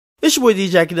It's your boy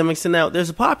DJ Akademiks, and now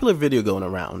there's a popular video going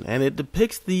around, and it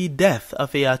depicts the death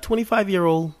of a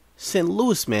 25-year-old St.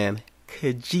 Louis man,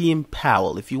 Kajieme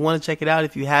Powell. If you want to check it out,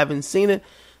 if you haven't seen it,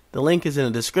 the link is in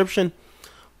the description.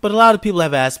 But a lot of people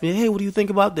have asked me, hey, what do you think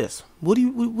about this? What do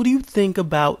you think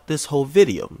about this whole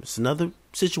video? It's another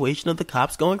situation of the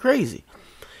cops going crazy.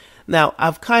 Now,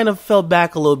 I've kind of fell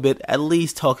back a little bit, at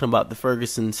least talking about the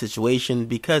Ferguson situation,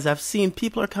 because I've seen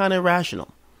people are kind of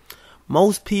irrational.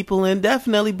 Most people, and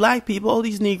definitely black people, all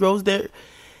these Negroes,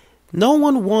 no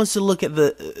one wants to look at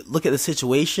the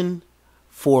situation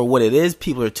for what it is.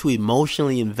 People are too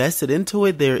emotionally invested into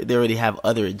it. They already have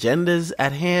other agendas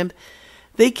at hand.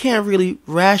 They can't really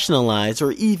rationalize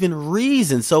or even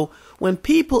reason. So when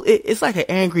people, it's like an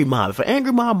angry mob. If an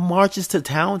angry mob marches to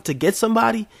town to get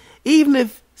somebody, even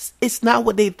if it's not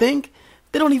what they think,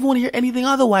 they don't even want to hear anything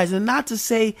otherwise. And not to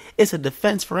say it's a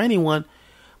defense for anyone,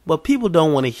 but people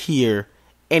don't want to hear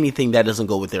anything that doesn't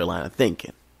go with their line of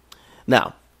thinking.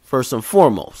 Now, first and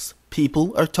foremost,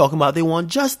 people are talking about they want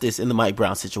justice in the Mike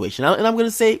Brown situation. And I'm going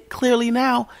to say clearly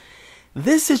now,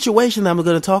 this situation that I'm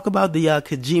going to talk about, the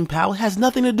Kajieme Powell, has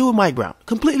nothing to do with Mike Brown.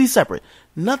 Completely separate.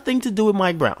 Nothing to do with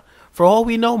Mike Brown. For all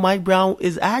we know, Mike Brown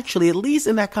is actually, at least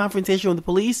in that confrontation with the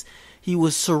police, he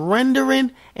was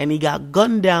surrendering and he got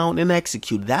gunned down and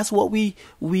executed. That's what we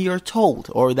are told,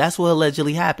 or that's what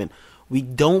allegedly happened. We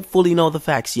don't fully know the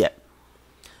facts yet.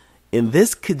 In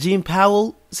this Kajieme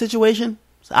Powell situation,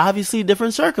 it's obviously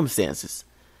different circumstances.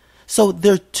 So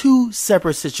they're two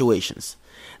separate situations.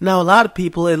 Now, a lot of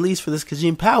people, at least for this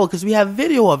Kajieme Powell, because we have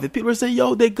video of it, people are saying,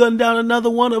 yo, they gunned down another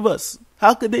one of us.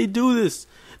 How could they do this?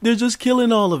 They're just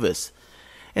killing all of us.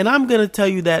 And I'm going to tell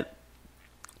you that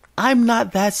I'm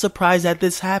not that surprised that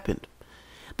this happened.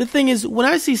 The thing is, when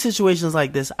I see situations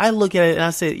like this, I look at it and I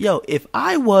say, yo, if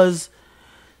I was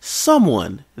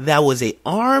someone that was a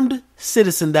armed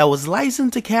citizen that was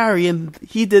licensed to carry and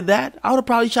he did that, I would have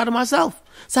probably shot him myself.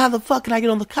 So how the fuck can I get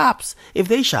on the cops if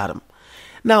they shot him?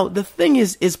 Now, the thing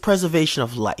is preservation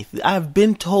of life. I've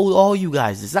been told all you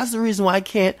guys this. That's the reason why I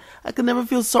could never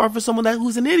feel sorry for someone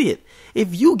who's an idiot.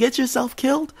 If you get yourself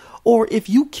killed, or if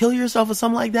you kill yourself or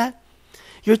something like that,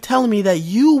 you're telling me that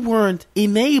you weren't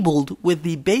enabled with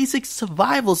the basic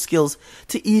survival skills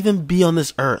to even be on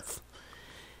this earth.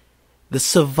 The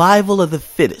survival of the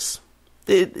fittest.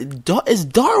 It's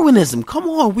Darwinism. Come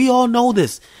on, we all know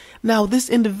this. Now, this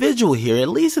individual here, at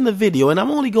least in the video, and I'm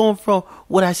only going from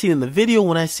what I see in the video,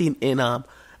 when I seen in at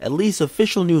least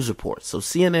official news reports, so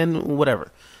CNN,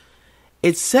 whatever.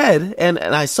 It said, and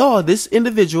I saw this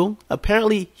individual,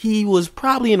 apparently he was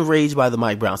probably enraged by the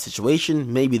Mike Brown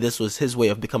situation. Maybe this was his way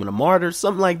of becoming a martyr,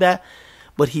 something like that.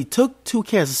 But he took 2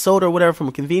 cans of soda or whatever from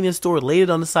a convenience store, laid it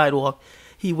on the sidewalk.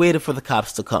 He waited for the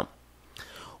cops to come.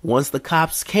 Once the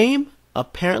cops came,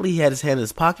 apparently he had his hand in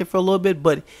his pocket for a little bit,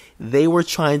 but they were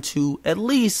trying to at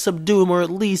least subdue him or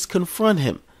at least confront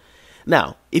him.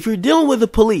 Now, if you're dealing with the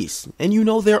police and you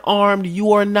know they're armed,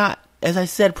 you are not. As I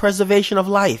said, preservation of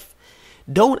life.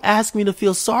 Don't ask me to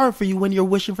feel sorry for you when you're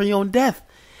wishing for your own death.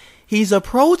 He's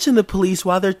approaching the police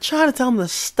while they're trying to tell him to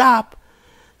stop,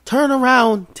 turn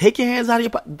around, take your hands out of your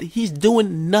pocket. He's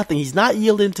doing nothing. He's not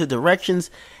yielding to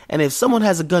directions. And if someone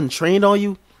has a gun trained on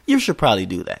you, you should probably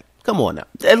do that. Come on now.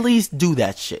 At least do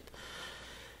that shit.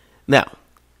 Now,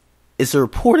 it's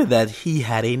reported that he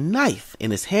had a knife in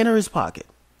his hand or his pocket.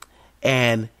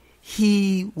 And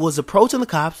he was approaching the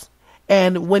cops.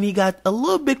 And when he got a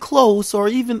little bit close, or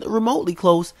even remotely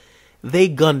close, they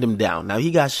gunned him down. Now, he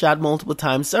got shot multiple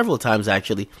times, several times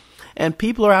actually. And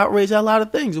people are outraged at a lot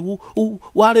of things.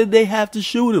 Why did they have to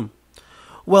shoot him?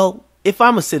 Well, if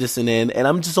I'm a citizen and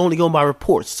I'm just only going by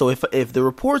reports, so if the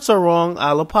reports are wrong,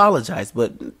 I'll apologize.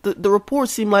 But the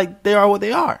reports seem like they are what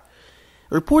they are.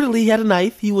 Reportedly, he had a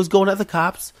knife. He was going at the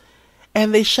cops,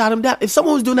 and they shot him down. If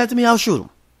someone was doing that to me, I'll shoot him.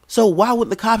 So why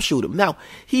wouldn't the cops shoot him? Now,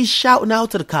 he's shouting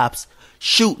out to the cops,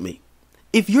 shoot me.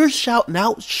 If you're shouting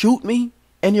out, shoot me,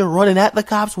 and you're running at the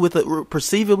cops with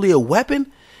perceivably a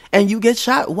weapon, and you get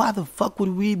shot, why the fuck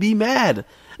would we be mad?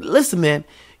 Listen, man.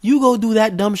 You go do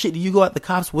that dumb shit. You go at the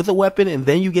cops with a weapon and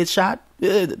then you get shot.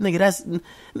 Nigga,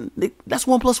 that's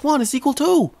 1 + 1 is equal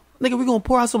 2. Nigga, we're going to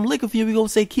pour out some liquor for you. We're going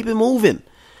to say, keep it moving.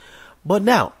 But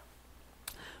now,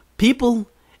 people,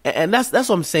 and that's what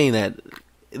I'm saying, that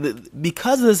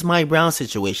because of this Mike Brown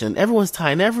situation, everyone's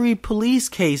tying every police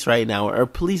case right now, or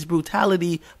police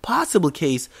brutality possible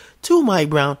case, to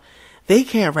Mike Brown. They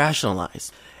can't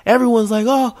rationalize. Everyone's like,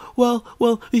 oh,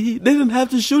 well, they didn't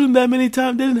have to shoot him that many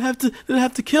times. They didn't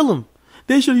have to kill him.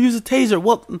 They should have used a taser.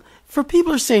 Well, for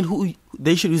people are saying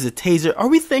they should use a taser, are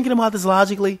we thinking about this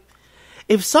logically?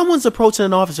 If someone's approaching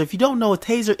an officer, if you don't know, a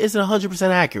taser isn't 100%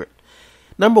 accurate.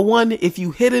 Number one, if you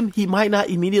hit him, he might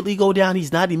not immediately go down.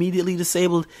 He's not immediately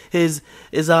disabled. His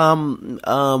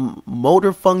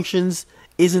motor functions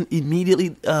isn't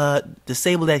immediately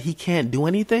disabled that he can't do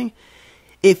anything.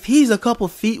 If he's a couple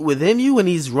feet within you and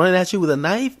he's running at you with a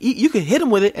knife, you could hit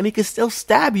him with it and he could still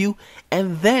stab you,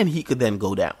 and then he could then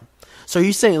go down. So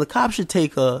you're saying the cop should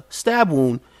take a stab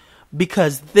wound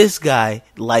because this guy,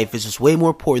 life is just way more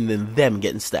important than them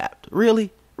getting stabbed.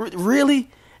 Really?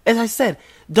 Really? As I said,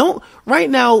 right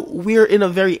now we're in a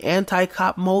very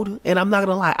anti-cop mode, and I'm not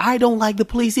going to lie, I don't like the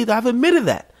police either. I've admitted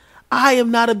that. I am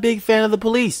not a big fan of the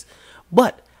police,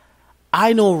 but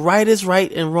I know right is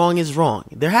right and wrong is wrong.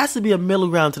 There has to be a middle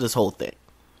ground to this whole thing.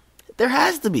 There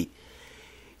has to be.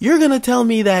 You're going to tell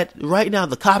me that right now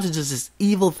the cops are just this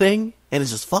evil thing and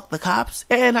it's just fuck the cops?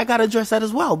 And I got to address that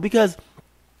as well, because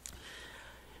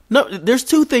no, there's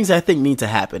two things I think need to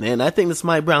happen, and I think this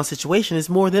Mike Brown situation is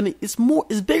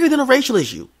it's bigger than a racial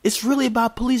issue. It's really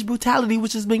about police brutality,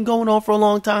 which has been going on for a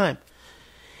long time.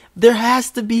 There has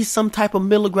to be some type of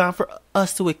middle ground for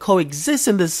us to coexist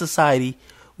in this society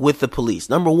with the police.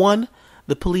 Number one,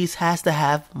 the police has to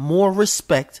have more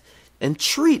respect and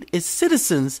treat its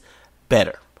citizens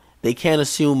better. They can't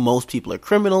assume most people are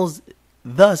criminals,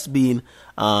 thus being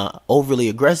overly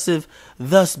aggressive,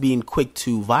 thus being quick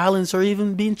to violence, or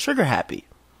even being trigger happy.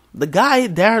 The guy,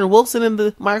 Darren Wilson, in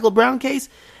the Michael Brown case,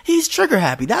 he's trigger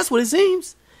happy. That's what it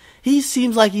seems. He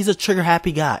seems like he's a trigger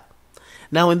happy guy.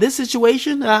 Now, in this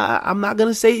situation, I'm not going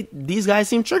to say these guys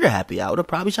seem trigger happy. I would have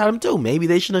probably shot him too. Maybe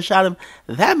they shouldn't have shot him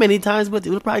that many times, but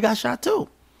they would have probably got shot too.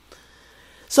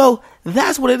 So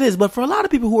that's what it is. But for a lot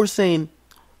of people who are saying,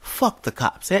 fuck the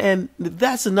cops, and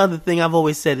that's another thing I've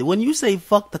always said. When you say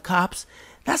fuck the cops,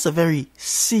 that's a very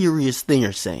serious thing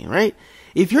you're saying, right?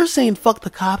 If you're saying fuck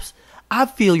the cops, I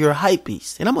feel you're a hype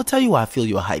beast. And I'm going to tell you why I feel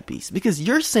you're a hype beast. Because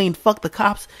you're saying fuck the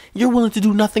cops, you're willing to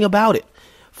do nothing about it.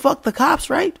 Fuck the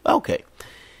cops, right? Okay.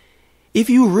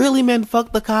 If you really meant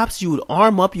fuck the cops, you would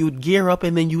arm up, you would gear up,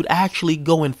 and then you'd actually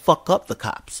go and fuck up the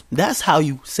cops. That's how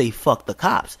you say fuck the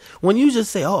cops. When you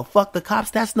just say, oh, fuck the cops,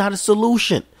 that's not a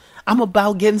solution. I'm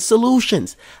about getting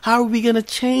solutions. How are we going to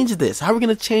change this? How are we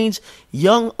going to change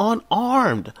young,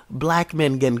 unarmed black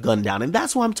men getting gunned down? And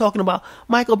that's why I'm talking about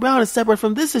Michael Brown is separate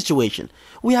from this situation.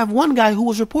 We have one guy who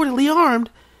was reportedly armed.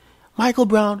 Michael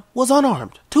Brown was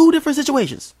unarmed. Two different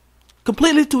situations.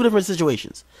 Completely two different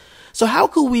situations. So how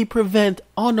could we prevent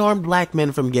unarmed black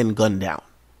men from getting gunned down?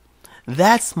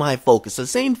 That's my focus. So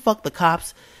saying fuck the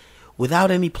cops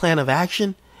without any plan of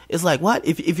action is like, what?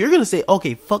 If you're going to say,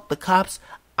 okay, fuck the cops,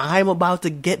 I'm about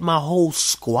to get my whole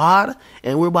squad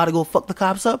and we're about to go fuck the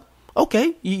cops up.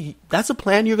 Okay, that's a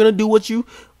plan. You're going to do what you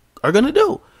are going to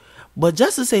do. But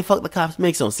just to say fuck the cops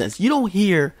makes no sense. You don't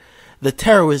hear the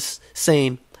terrorists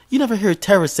saying, you never hear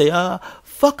terrorists say,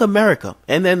 fuck America.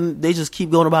 And then they just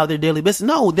keep going about their daily business.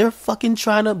 No, they're fucking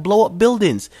trying to blow up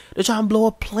buildings. They're trying to blow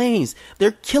up planes.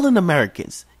 They're killing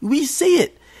Americans. We see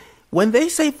it. When they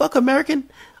say fuck American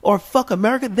or fuck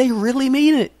America, they really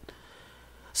mean it.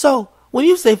 So when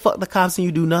you say fuck the cops and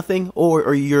you do nothing,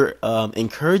 or you're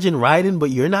encouraging rioting,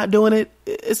 but you're not doing it,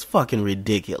 it's fucking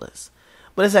ridiculous.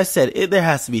 But as I said, there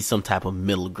has to be some type of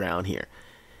middle ground here.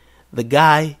 The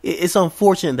guy, it's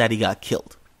unfortunate that he got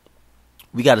killed.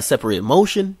 We got to separate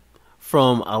emotion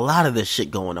from a lot of this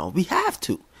shit going on. We have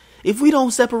to. If we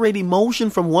don't separate emotion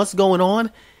from what's going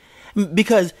on,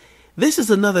 because this is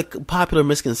another popular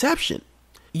misconception.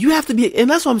 You have to be, and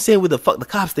that's what I'm saying with the fuck the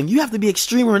cops thing. You have to be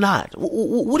extreme or not.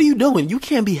 What are you doing? You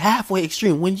can't be halfway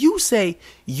extreme. When you say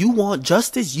you want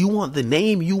justice, you want the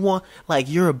name, you want, like,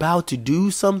 you're about to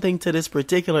do something to this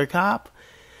particular cop,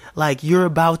 like you're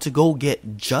about to go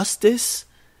get justice,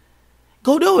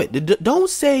 go do it. Don't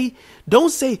say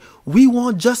we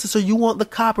want justice, or you want the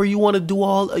cop, or you want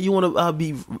to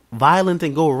be violent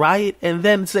and go riot, and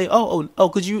then say, oh,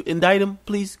 could you indict him,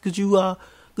 please? Could you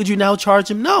now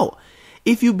charge him? No.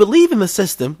 If you believe in the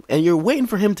system and you're waiting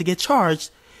for him to get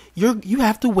charged, you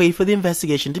have to wait for the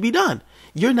investigation to be done.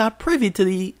 You're not privy to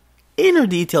the inner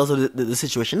details of the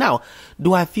situation. Now,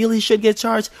 do I feel he should get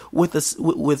charged with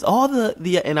all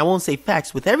the and I won't say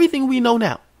facts, with everything we know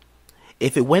now?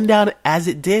 If it went down as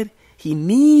it did, he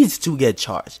needs to get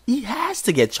charged. He has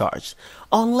to get charged,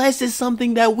 unless it's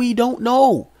something that we don't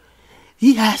know.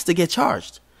 He has to get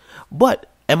charged.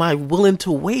 But am I willing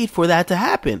to wait for that to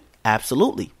happen?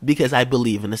 Absolutely, because I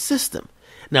believe in the system.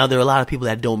 Now, there are a lot of people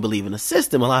that don't believe in the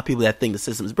system, a lot of people that think the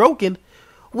system is broken,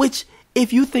 which,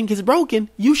 if you think it's broken,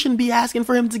 you shouldn't be asking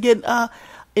for him to get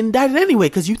indicted anyway,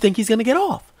 because you think he's going to get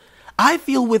off. I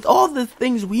feel with all the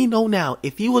things we know now,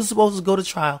 if he was supposed to go to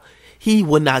trial, he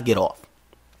would not get off.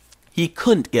 He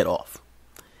couldn't get off.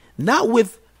 Not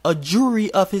with a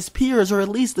jury of his peers, or at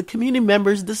least the community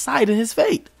members, deciding his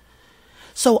fate.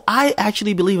 So I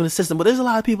actually believe in the system, but there's a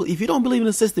lot of people, if you don't believe in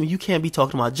the system, you can't be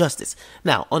talking about justice.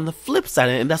 Now, on the flip side,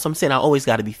 and that's what I'm saying, I always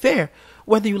got to be fair,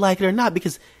 whether you like it or not,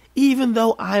 because even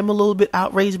though I'm a little bit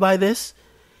outraged by this,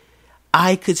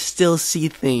 I could still see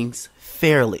things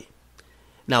fairly.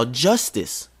 Now,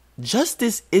 justice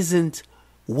isn't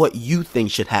what you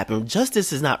think should happen.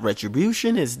 Justice is not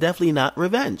retribution. It's definitely not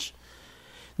revenge.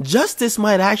 Justice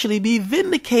might actually be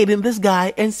vindicating this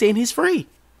guy and saying he's free.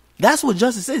 That's what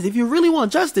justice is. If you really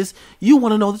want justice, you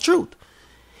want to know the truth.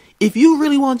 If you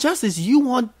really want justice,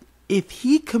 if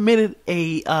he committed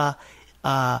he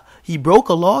broke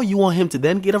a law, you want him to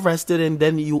then get arrested, and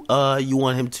then you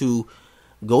want him to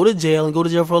go to jail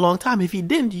for a long time. If he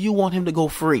didn't, you want him to go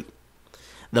free.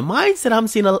 The mindset I'm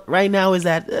seeing right now is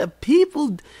that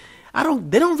people,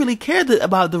 they don't really care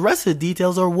about the rest of the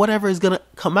details or whatever is going to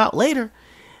come out later.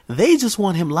 They just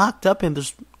want him locked up and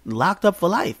just locked up for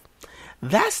life.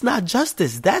 That's not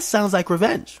justice. That sounds like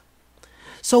revenge.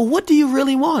 So what do you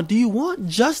really want? Do you want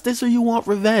justice or you want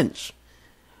revenge?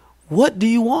 What do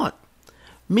you want?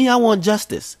 Me, I want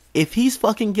justice. If he's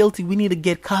fucking guilty, we need to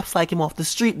get cops like him off the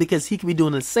street, because he could be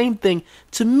doing the same thing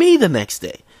to me the next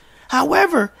day.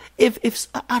 However, if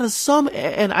out of some,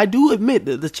 and I do admit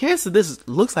that the chance of this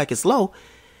looks like it's low,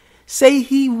 say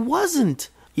he was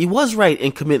right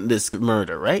in committing this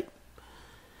murder, right?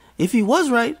 If he was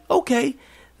right, okay,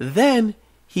 then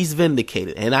he's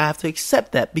vindicated. And I have to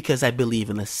accept that because I believe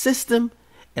in the system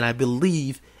and I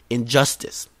believe in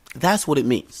justice. That's what it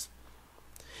means.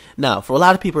 Now, for a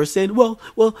lot of people are saying, well,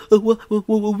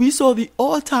 we saw the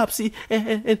autopsy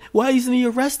and why isn't he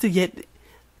arrested yet?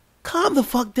 Calm the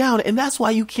fuck down. And that's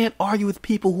why you can't argue with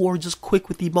people who are just quick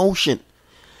with emotion.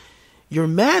 You're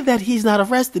mad that he's not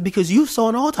arrested because you saw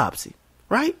an autopsy,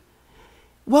 right?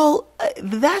 Well,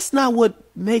 that's not what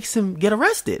makes him get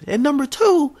arrested. And number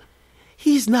two,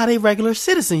 he's not a regular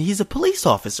citizen. He's a police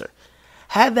officer.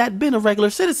 Had that been a regular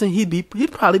citizen,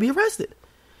 he'd probably be arrested.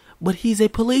 But he's a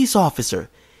police officer.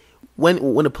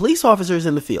 When a police officer is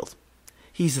in the field,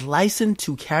 he's licensed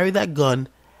to carry that gun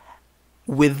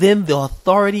within the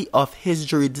authority of his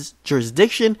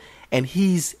jurisdiction, and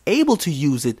he's able to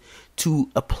use it to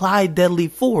apply deadly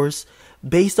force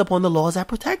based upon the laws that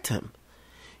protect him.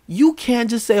 You can't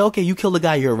just say, okay, you killed a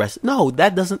guy, you're arrested. No,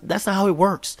 that's not how it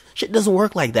works. Shit doesn't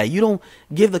work like that. You don't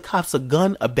give the cops a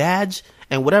gun, a badge,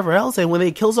 and whatever else, and when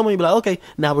they kill someone, you be like, okay,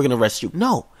 now we're going to arrest you.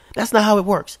 No, that's not how it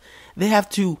works. They have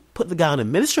to put the guy on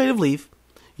administrative leave.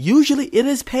 Usually it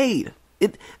is paid.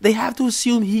 They have to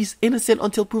assume he's innocent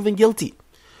until proven guilty.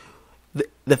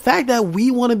 The fact that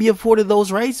we want to be afforded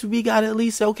those rights, we got to at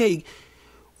least say, okay,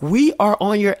 we are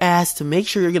on your ass to make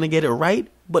sure you're going to get it right,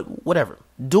 but whatever.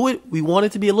 Do it. We want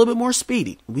it to be a little bit more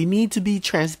speedy. We need to be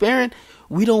transparent.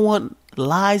 We don't want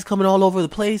lies coming all over the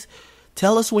place.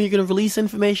 Tell us when you're going to release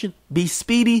information. Be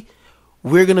speedy.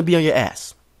 We're going to be on your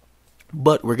ass.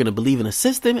 But we're going to believe in a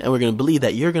system, and we're going to believe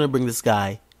that you're going to bring this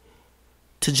guy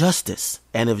to justice.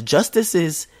 And if justice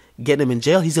is getting him in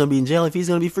jail, he's going to be in jail. If he's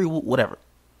going to be free, whatever.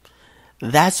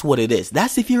 That's what it is.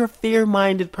 That's if you're a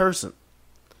fair-minded person.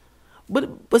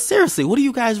 But seriously, what do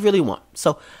you guys really want?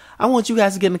 So I want you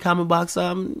guys to get in the comment box.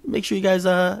 Make sure you guys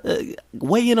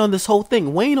weigh in on this whole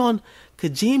thing. Weigh in on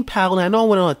Kajieme Powell. And I know I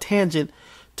went on a tangent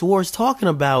towards talking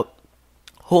about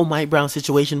whole Mike Brown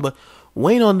situation, but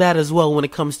weigh in on that as well when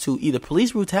it comes to either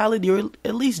police brutality or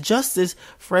at least justice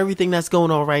for everything that's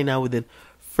going on right now within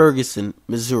Ferguson,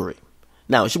 Missouri.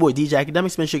 Now, it's your boy DJ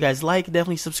Akademiks. Make sure you guys like,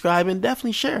 definitely subscribe, and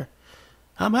definitely share.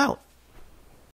 I'm out.